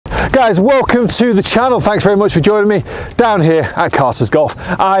Guys, welcome to the channel. Thanks very much for joining me down here at Carter's Golf.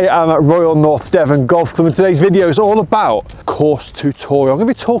 I am at Royal North Devon Golf Club and today's video is all about course tutorial. I'm going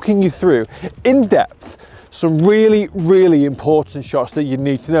to be talking you through in depth some really important shots that you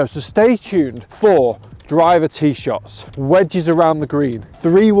need to know. So stay tuned for driver tee shots, wedges around the green,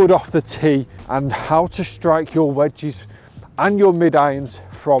 3-wood off the tee, and how to strike your wedges and your mid-irons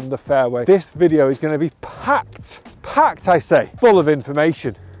from the fairway. This video is going to be packed I say, full of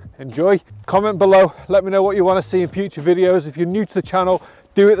information. Enjoy. Comment below, let me know what you want to see in future videos. If you're new to the channel,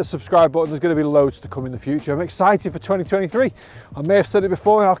 do hit the subscribe button. There's going to be loads to come in the future. I'm excited for 2023. I may have said it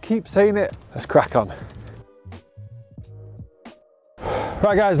before and I'll keep saying it. Let's crack on.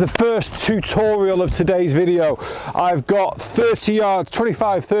 Right guys, the first tutorial of today's video. I've got 30 yards,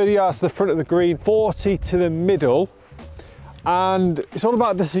 25, 30 yards to the front of the green, 40 to the middle. And it's all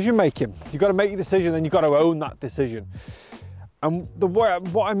about decision making. You've got to make your decision and you've got to own that decision. And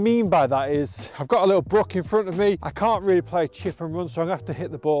what I mean by that is I've got a little brook in front of me. I can't really play chip and run, so I'm gonna have to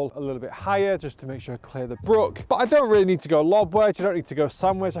hit the ball a little bit higher just to make sure I clear the brook. But I don't really need to go lob wedge, I don't need to go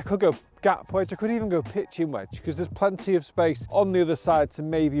sand wedge, I could go gap wedge, I could even go pitching wedge because there's plenty of space on the other side to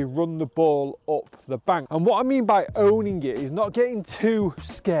maybe run the ball up the bank. And what I mean by owning it is not getting too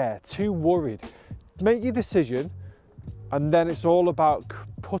scared, too worried. Make your decision and then it's all about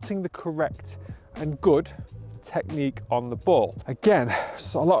putting the correct and good technique on the ball. Again,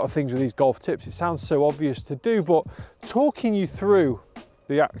 a lot of things with these golf tips, it sounds so obvious to do, but talking you through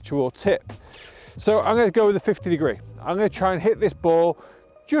the actual tip. So I'm going to go with a 50 degree. I'm going to try and hit this ball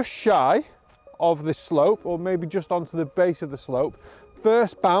just shy of the slope, or maybe just onto the base of the slope.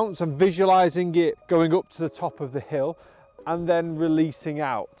 First bounce, I'm visualizing it going up to the top of the hill and then releasing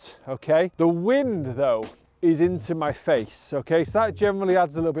out, okay? The wind though is into my face, okay? So that generally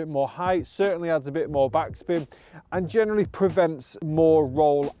adds a little bit more height, certainly adds a bit more backspin, and generally prevents more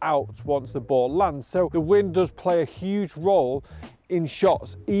roll out once the ball lands. So the wind does play a huge role in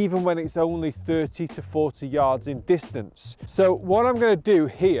shots, even when it's only 30 to 40 yards in distance. So what I'm gonna do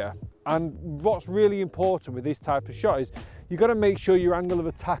here, and what's really important with this type of shot is you've got to make sure your angle of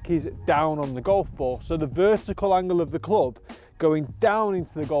attack is down on the golf ball. So the vertical angle of the club going down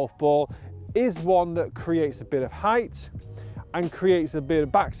into the golf ball is one that creates a bit of height and creates a bit of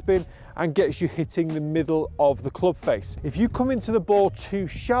backspin and gets you hitting the middle of the club face. If you come into the ball too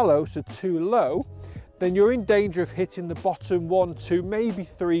shallow, so too low, then you're in danger of hitting the bottom 1, 2, maybe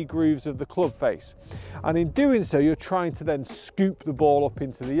 3 grooves of the club face. And in doing so, you're trying to then scoop the ball up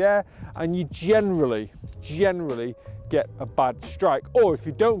into the air and you generally get a bad strike. Or if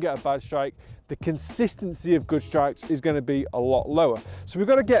you don't get a bad strike, the consistency of good strikes is going to be a lot lower. So we've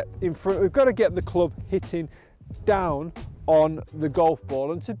got to get in front, we've got to get the club hitting down on the golf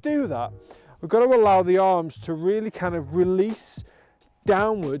ball. And to do that, we've got to allow the arms to really kind of release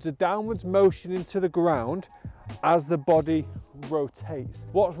downwards, a downwards motion into the ground as the body rotates.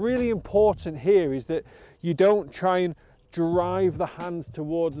 What's really important here is that you don't try and drive the hands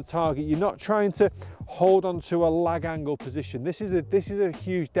towards the target. You're not trying to hold on to a lag angle position. This is a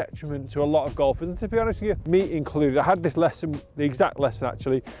huge detriment to a lot of golfers, and to be honest with you, me included. I had this lesson, the exact lesson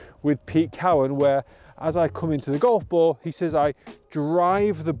actually, with Pete Cowan, where as I come into the golf ball, he says I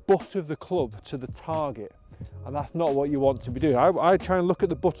drive the butt of the club to the target, and that's not what you want to be doing. I try and look at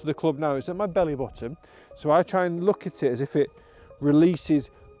the butt of the club now, it's at my belly button, so I try and look at it as if it releases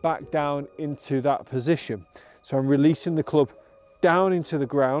back down into that position. So I'm releasing the club down into the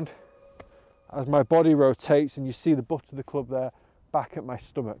ground as my body rotates, and you see the butt of the club there back at my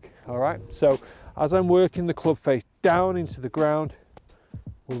stomach, all right? So as I'm working the club face down into the ground,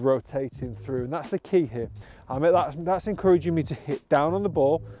 we're rotating through, and that's the key here. That's encouraging me to hit down on the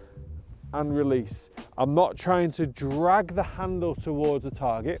ball and release. I'm not trying to drag the handle towards the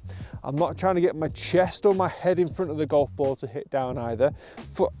target. I'm not trying to get my chest or my head in front of the golf ball to hit down either.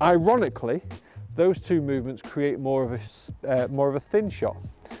 Ironically, those two movements create more of a thin shot.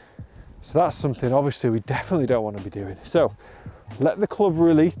 So that's something obviously we definitely don't want to be doing. So let the club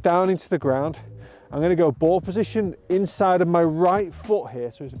release down into the ground. I'm going to go ball position inside of my right foot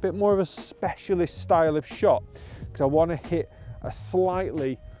here. So it's a bit more of a specialist style of shot because I want to hit a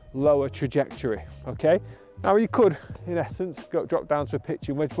slightly lower trajectory, okay? Now you could, in essence, drop down to a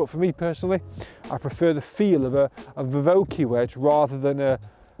pitching wedge, but for me personally, I prefer the feel of a Vokey wedge rather than a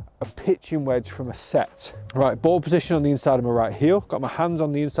pitching wedge from a set. Right, ball position on the inside of my right heel, got my hands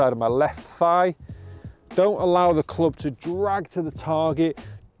on the inside of my left thigh. Don't allow the club to drag to the target.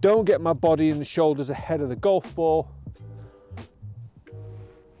 Don't get my body and the shoulders ahead of the golf ball.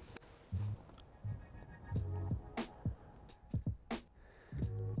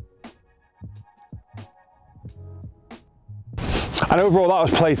 And overall that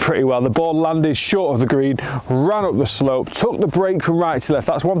was played pretty well. The ball landed short of the green, ran up the slope, took the break from right to left.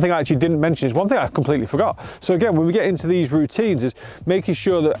 That's one thing I actually didn't mention, it's one thing I completely forgot. So again, when we get into these routines, is making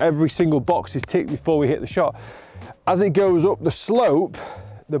sure that every single box is ticked before we hit the shot. As it goes up the slope,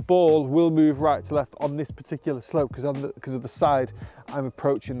 the ball will move right to left on this particular slope because of the side I'm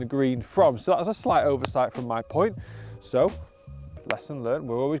approaching the green from. So that's a slight oversight from my point. So, lesson learned,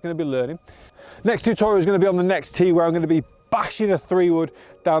 we're always going to be learning. Next tutorial is going to be on the next tee, where I'm going to be bashing a 3-wood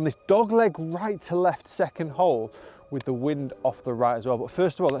down this dogleg right to left second hole with the wind off the right as well. But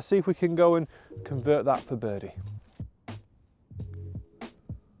first of all, let's see if we can go and convert that for birdie.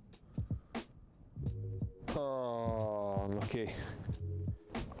 Oh, unlucky.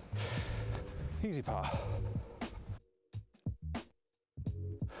 Easy par.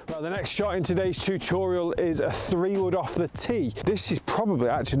 Right, the next shot in today's tutorial is a 3-wood off the tee. This is probably,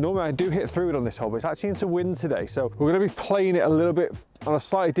 actually normally I do hit 3-wood on this hole, but it's actually into wind today. So we're going to be playing it a little bit on a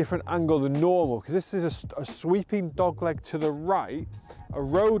slightly different angle than normal, because this is a sweeping dogleg to the right, a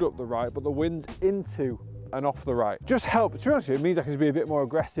road up the right, but the wind's into and off the right. Just help, to be honest with you, it means I can be a bit more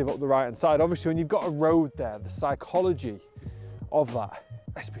aggressive up the right hand side. Obviously when you've got a road there, the psychology of that,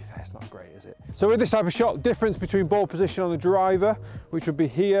 let's be fair, it's not great, is it? So with this type of shot, difference between ball position on the driver, which would be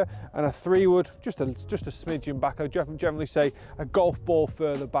here, and a 3-wood, just a smidgen back. I generally say a golf ball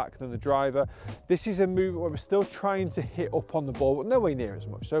further back than the driver. This is a movement where we're still trying to hit up on the ball, but nowhere near as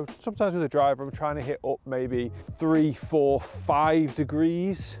much. So sometimes with the driver, I'm trying to hit up maybe 3, 4, 5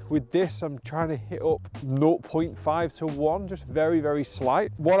 degrees. With this, I'm trying to hit up 0.5 to 1, just very, very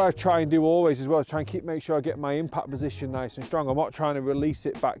slight. What I try and do always as well is try and make sure I get my impact position nice and strong. I'm not trying to release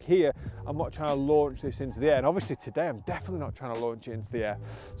it back here. I'm not trying to launch this into the air. And obviously today, I'm definitely not trying to launch it into the air.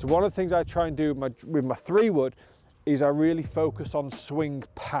 So one of the things I try and do with my 3-wood is I really focus on swing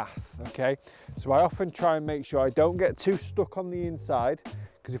path, okay? So I often try and make sure I don't get too stuck on the inside,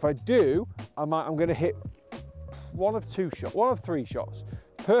 because if I do, I'm gonna hit one of 3 shots.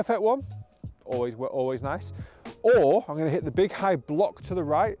 Perfect one, always nice. Or I'm gonna hit the big high block to the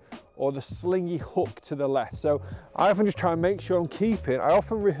right, or the slingy hook to the left. So I often just try and make sure I'm keeping, I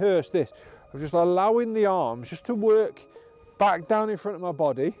often rehearse this, of just allowing the arms just to work back down in front of my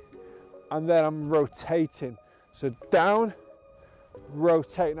body, and then I'm rotating. So down,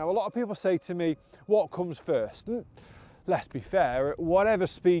 rotate. Now a lot of people say to me, what comes first? Let's be fair, at whatever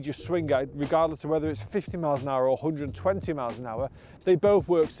speed you swing at, regardless of whether it's 50 miles an hour or 120 miles an hour, they both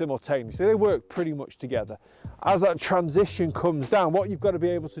work simultaneously. They work pretty much together. As that transition comes down, what you've got to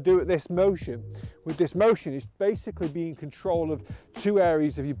be able to do with this motion is basically be in control of 2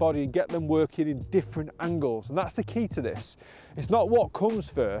 areas of your body and get them working in different angles. And that's the key to this. It's not what comes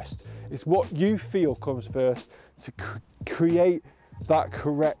first, it's what you feel comes first to create that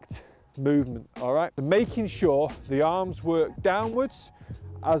correct movement, all right? So making sure the arms work downwards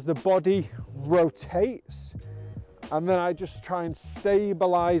as the body rotates, and then I just try and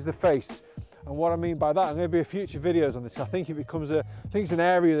stabilize the face. And what I mean by that, I'm going to be a future videos on this. I think it's an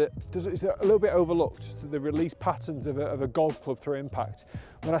area that is a little bit overlooked, just the release patterns of a golf club through impact.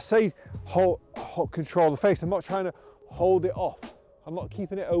 When I say control the face, I'm not trying to hold it off. I'm not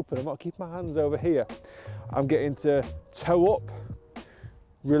keeping it open. I'm not keeping my hands over here. I'm getting to toe up,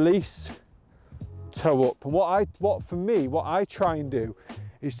 release, toe up. And what I try and do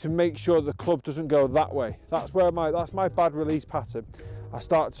is to make sure the club doesn't go that way. That's my bad release pattern. I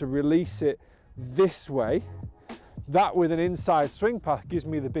start to release it this way. That with an inside swing path gives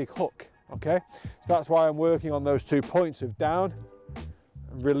me the big hook, okay? So that's why I'm working on those 2 points of down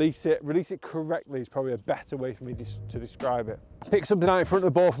and release it. Release it correctly is probably a better way for me to describe it. Pick something out in front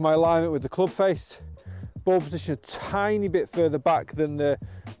of the ball for my alignment with the club face. Ball position a tiny bit further back than the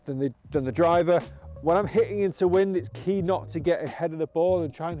driver. When I'm hitting into wind, it's key not to get ahead of the ball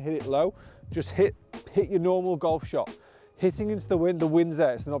and try and hit it low. Just hit your normal golf shot. Hitting into the wind's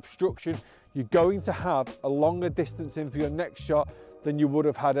there, it's an obstruction. You're going to have a longer distance in for your next shot than you would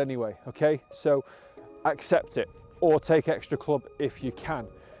have had anyway, okay? So accept it, or take extra club if you can.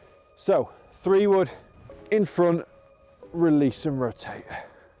 So 3-wood in front, release and rotate.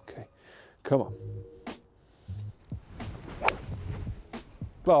 Okay, come on.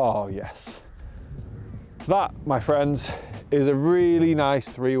 Oh yes. That, my friends, is a really nice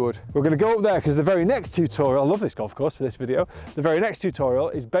 3-wood. We're going to go up there because the very next tutorial, I love this golf course for this video, the very next tutorial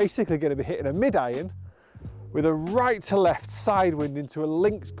is basically going to be hitting a mid-iron with a right to left side wind into a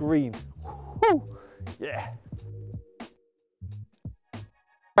links green. Woo! Yeah.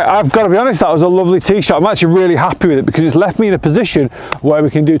 I've got to be honest, that was a lovely tee shot. I'm actually really happy with it because it's left me in a position where we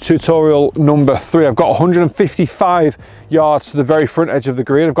can do tutorial number 3. I've got 155 yards to the very front edge of the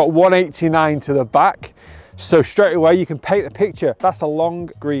green. I've got 189 to the back. So straight away you can paint a picture. That's a long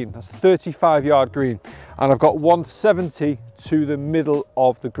green, that's a 35-yard green. And I've got 170 to the middle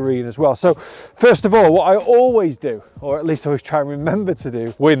of the green as well. So first of all, what I always do, or at least I always try and remember to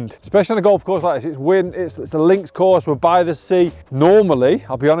do, wind. Especially on a golf course like this, it's wind, it's a links course, we're by the sea. Normally,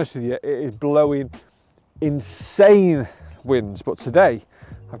 I'll be honest with you, it is blowing insane winds, but today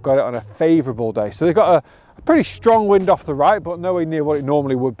I've got it on a favourable day. So they've got a pretty strong wind off the right, but nowhere near what it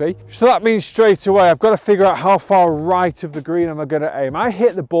normally would be. So that means straight away I've got to figure out how far right of the green am I going to aim. I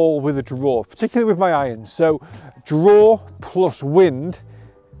hit the ball with a draw, particularly with my irons. So draw plus wind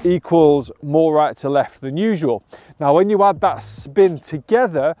equals more right to left than usual. Now when you add that spin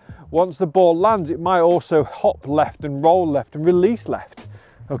together, once the ball lands, it might also hop left and roll left and release left.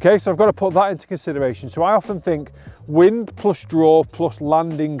 Okay, so I've got to put that into consideration. So I often think wind plus draw plus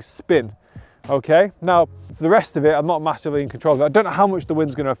landing spin. Okay, now for the rest of it, I'm not massively in control of it. I don't know how much the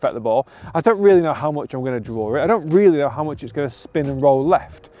wind's going to affect the ball. I don't really know how much I'm going to draw it. I don't really know how much it's going to spin and roll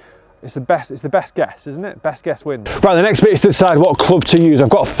left. It's the best guess, isn't it? Best guess wins. Right, the next bit is to decide what club to use. I've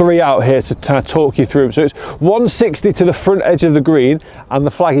got 3 out here to kind of talk you through. So it's 160 to the front edge of the green, and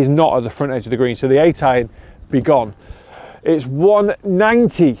the flag is not at the front edge of the green. So the 8 iron be gone. It's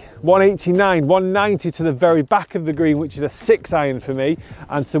 190, 189, 190 to the very back of the green, which is a 6 iron for me,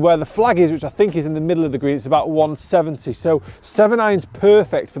 and to where the flag is, which I think is in the middle of the green, it's about 170. So 7 irons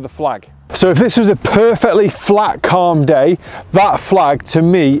perfect for the flag. So if this was a perfectly flat, calm day, that flag to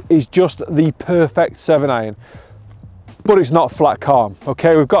me is just the perfect 7 iron. But it's not flat calm.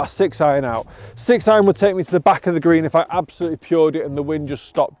 Okay, we've got a 6 iron out. 6 iron would take me to the back of the green if I absolutely pured it and the wind just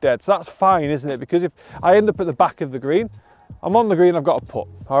stopped dead. So that's fine, isn't it? Because if I end up at the back of the green, I'm on the green, I've got a putt,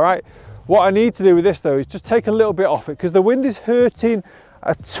 all right? What I need to do with this though is just take a little bit off it, because the wind is hurting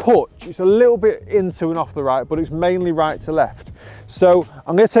a touch. It's a little bit into and off the right, but it's mainly right to left. So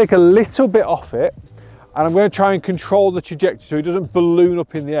I'm going to take a little bit off it, and I'm going to try and control the trajectory so it doesn't balloon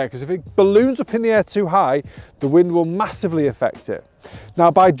up in the air, because if it balloons up in the air too high, the wind will massively affect it.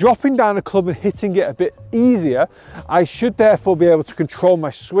 Now by dropping down a club and hitting it a bit easier, I should therefore be able to control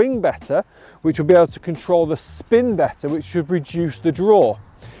my swing better, which will be able to control the spin better, which should reduce the draw.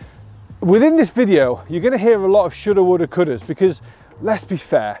 Within this video, you're going to hear a lot of shoulda, woulda, couldas, because let's be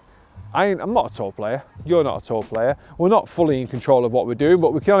fair, I'm not a tall player, you're not a tall player, we're not fully in control of what we're doing,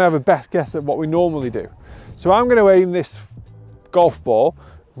 but we can only have a best guess at what we normally do. So I'm going to aim this golf ball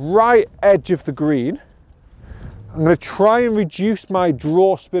right edge of the green. I'm going to try and reduce my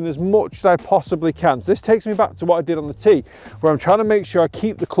draw spin as much as I possibly can. So this takes me back to what I did on the tee, where I'm trying to make sure I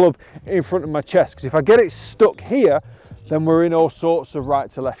keep the club in front of my chest, because if I get it stuck here, then we're in all sorts of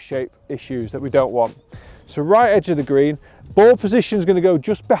right to left shape issues that we don't want. So right edge of the green, ball position is going to go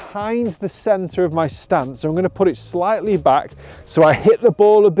just behind the center of my stance. So I'm going to put it slightly back so I hit the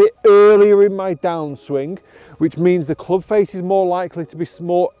ball a bit earlier in my downswing, which means the club face is more likely to be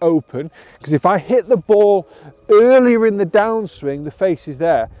more open, because if I hit the ball earlier in the downswing, the face is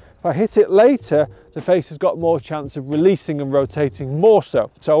there. If I hit it later, the face has got more chance of releasing and rotating more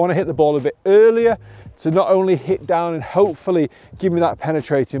so. So I want to hit the ball a bit earlier to not only hit down and hopefully give me that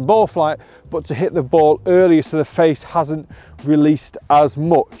penetrating ball flight, but to hit the ball earlier so the face hasn't released as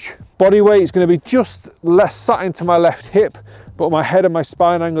much. Body weight is going to be just less sat into my left hip, but my head and my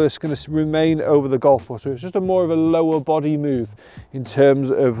spine angle is going to remain over the golf ball. So it's just a more of a lower body move in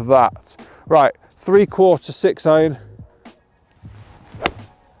terms of that. Right, 3/4 6 iron.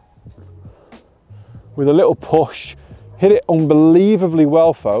 With a little push, hit it unbelievably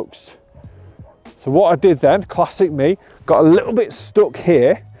well, folks. So what I did then, classic me, got a little bit stuck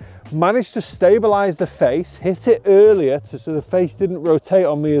here, managed to stabilize the face, hit it earlier so the face didn't rotate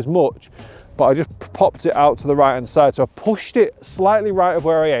on me as much, but I just popped it out to the right hand side. So I pushed it slightly right of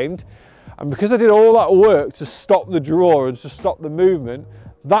where I aimed, and because I did all that work to stop the draw and to stop the movement,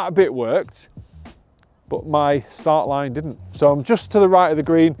 that bit worked, but my start line didn't. So I'm just to the right of the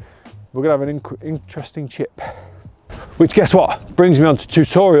green. We're gonna have an interesting chip. Which, guess what, brings me on to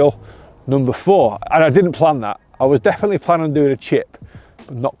tutorial number 4. And I didn't plan that. I was definitely planning on doing a chip,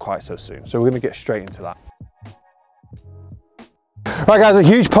 but not quite so soon. So we're gonna get straight into that. Right guys, a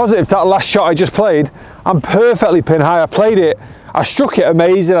huge positive to that last shot I just played. I'm perfectly pin high. I played it, I struck it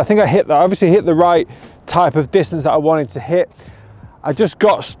amazing. I think I hit that, obviously hit the right type of distance that I wanted to hit. I just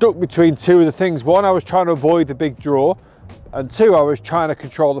got stuck between 2 of the things. One, I was trying to avoid the big draw, and 2, I was trying to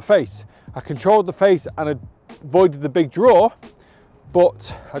control the face. I controlled the face and avoided the big draw,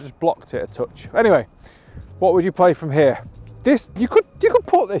 but I just blocked it a touch. Anyway, what would you play from here? This, you could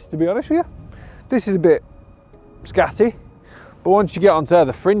put this, to be honest with you. This is a bit scatty, but once you get onto there,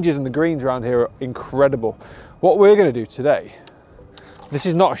 the fringes and the greens around here are incredible. What we're gonna do today, this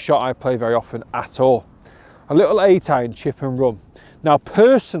is not a shot I play very often at all. a little 8-iron chip and run. Now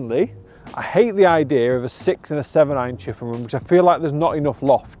personally, I hate the idea of a 6 and a 7-iron chip and run because I feel like there's not enough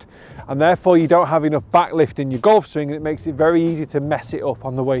loft, and therefore you don't have enough backlift in your golf swing, and it makes it very easy to mess it up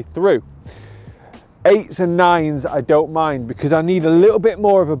on the way through. 8s and 9s I don't mind because I need a little bit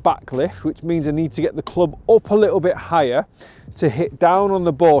more of a backlift, which means I need to get the club up a little bit higher to hit down on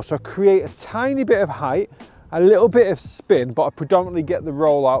the ball. So I create a tiny bit of height, a little bit of spin, but I predominantly get the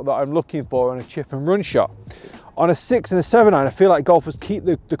rollout that I'm looking for on a chip and run shot. On a 6 and a 7-iron, I feel like golfers keep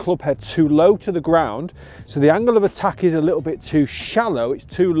the club head too low to the ground, so the angle of attack is a little bit too shallow. It's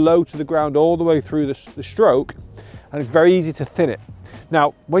too low to the ground all the way through the stroke, and it's very easy to thin it.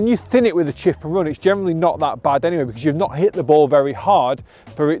 Now, when you thin it with a chip and run, it's generally not that bad anyway because you've not hit the ball very hard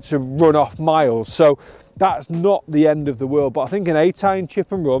for it to run off miles. So that's not the end of the world. But I think an 8-iron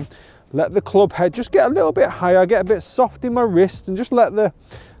chip and run, let the club head just get a little bit higher, get a bit soft in my wrist, and just let the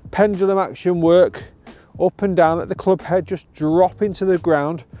pendulum action work up and down. Let the club head just drop into the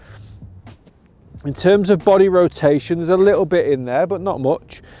ground. In terms of body rotation, there's a little bit in there, but not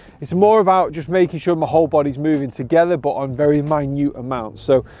much. It's more about just making sure my whole body's moving together, but on very minute amounts.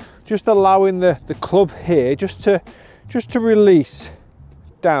 So just allowing the club here just to release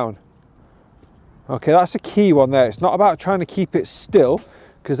down. Okay, that's a key one there. It's not about trying to keep it still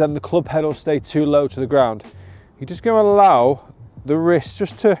because then the club head will stay too low to the ground. You're just going to allow the wrist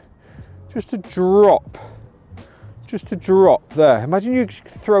just to drop there. Imagine you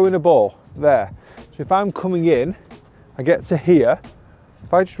throwing a ball there. So if I'm coming in, I get to here.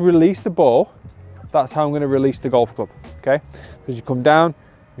 If I just release the ball, that's how I'm going to release the golf club, okay? As you come down,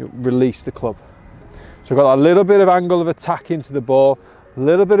 you release the club. So I've got a little bit of angle of attack into the ball, a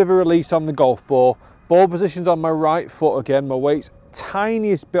little bit of a release on the golf ball. Ball position's on my right foot again, my weight's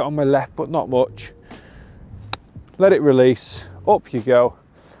tiniest bit on my left, but not much. Let it release, up you go.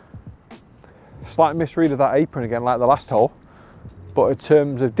 Slight misread of that apron again, like the last hole, but in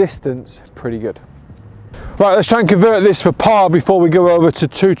terms of distance, pretty good. Right, let's try and convert this for par before we go over to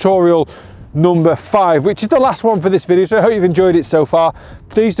tutorial number 5, which is the last one for this video. So I hope you've enjoyed it so far.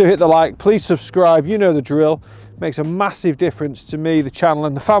 Please do hit the like, please subscribe, you know the drill. It makes a massive difference to me, the channel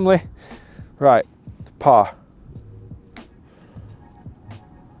and the family. Right, par.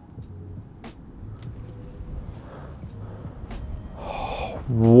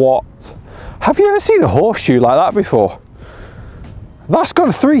 What? Have you ever seen a horseshoe like that before? That's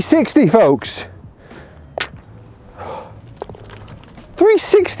gone 360, folks.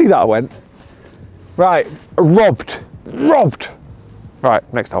 360 that went. Right, robbed. Right,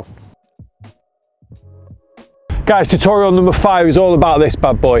 next hole. Guys, tutorial number 5 is all about this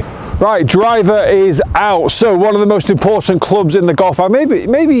bad boy. Right, driver is out. So one of the most important clubs in the golf bag,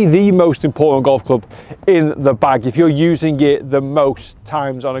 maybe the most important golf club in the bag if you're using it the most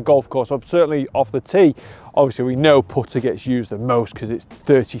times on a golf course, or certainly off the tee. Obviously we know putter gets used the most because it's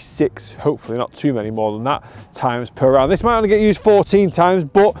 36, hopefully not too many more than that, times per round. This might only get used 14 times,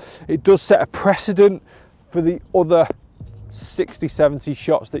 but it does set a precedent for the other 60, 70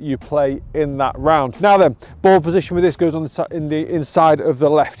 shots that you play in that round. Now then, ball position with this goes on the inside of the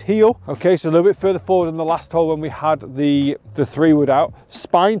left heel. Okay, so a little bit further forward than the last hole when we had the 3-wood out.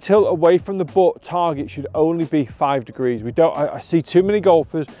 Spine tilt away from the target should only be 5 degrees. I see too many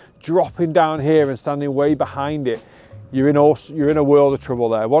golfers dropping down here and standing way behind it. You're in a world of trouble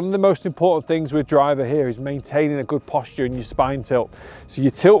there. One of the most important things with driver here is maintaining a good posture in your spine tilt. So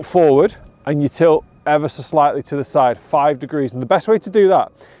you tilt forward and you tilt ever so slightly to the side, 5 degrees. And the best way to do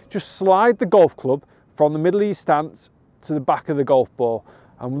that, just slide the golf club from the middle of your stance to the back of the golf ball,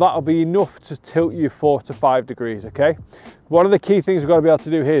 and that'll be enough to tilt you 4 to 5 degrees, okay? One of the key things we've got to be able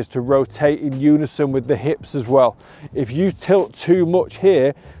to do here is to rotate in unison with the hips as well. If you tilt too much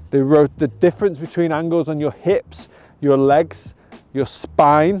here, the difference between angles on your hips, your legs, your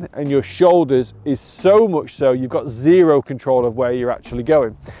spine and your shoulders is so much so you've got zero control of where you're actually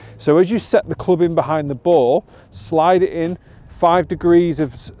going. So as you set the club in behind the ball, slide it in 5 degrees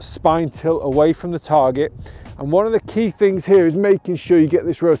of spine tilt away from the target. And one of the key things here is making sure you get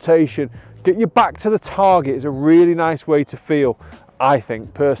this rotation. Get your back to the target is a really nice way to feel, I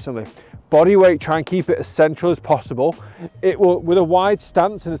think, personally. Body weight, try and keep it as central as possible. It will, with a wide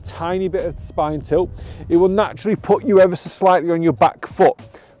stance and a tiny bit of spine tilt, it will naturally put you ever so slightly on your back foot.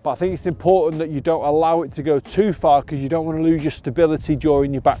 But I think it's important that you don't allow it to go too far because you don't want to lose your stability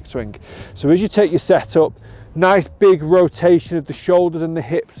during your backswing. So as you take your setup, nice big rotation of the shoulders and the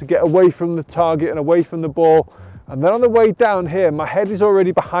hips to get away from the target and away from the ball. And then on the way down here, my head is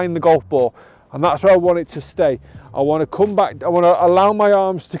already behind the golf ball, and that's where I want it to stay. I want to come back, I want to allow my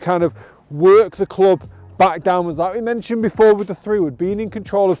arms to kind of work the club back downwards. Like we mentioned before with the 3-wood, being in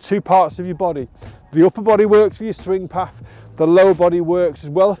control of 2 parts of your body. The upper body works for your swing path, the lower body works as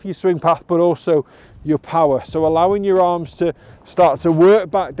well for your swing path, but also your power. So allowing your arms to start to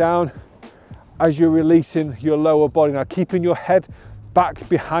work back down as you're releasing your lower body. Now keeping your head back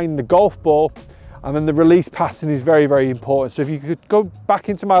behind the golf ball, and then the release pattern is very, very important. So if you could go back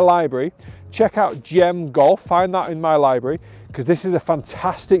into my library, check out Gem Golf, find that in my library, because this is a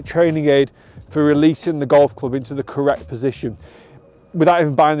fantastic training aid for releasing the golf club into the correct position. Without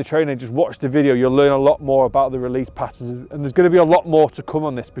even buying the training aid, just watch the video, you'll learn a lot more about the release patterns, and there's going to be a lot more to come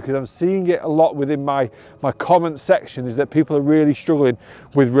on this, because I'm seeing it a lot within my comment section, is that people are really struggling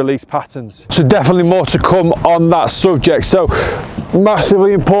with release patterns. So definitely more to come on that subject. So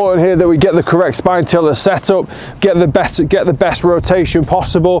massively important here that we get the correct spine tilter set up, get the best rotation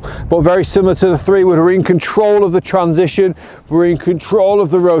possible, but very similar to the 3-wood, we're in control of the transition, we're in control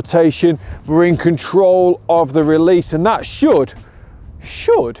of the rotation, we're in control of the release, and that should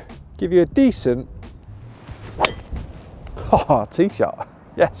give you a decent tee shot.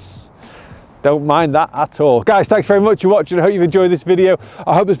 Yes, don't mind that at all. Guys, thanks very much for watching. I hope you've enjoyed this video.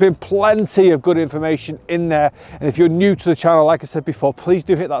 I hope there's been plenty of good information in there, and if you're new to the channel, like I said before, please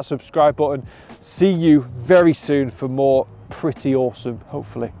do hit that subscribe button. See you very soon for more pretty awesome,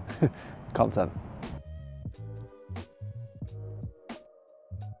 hopefully, content.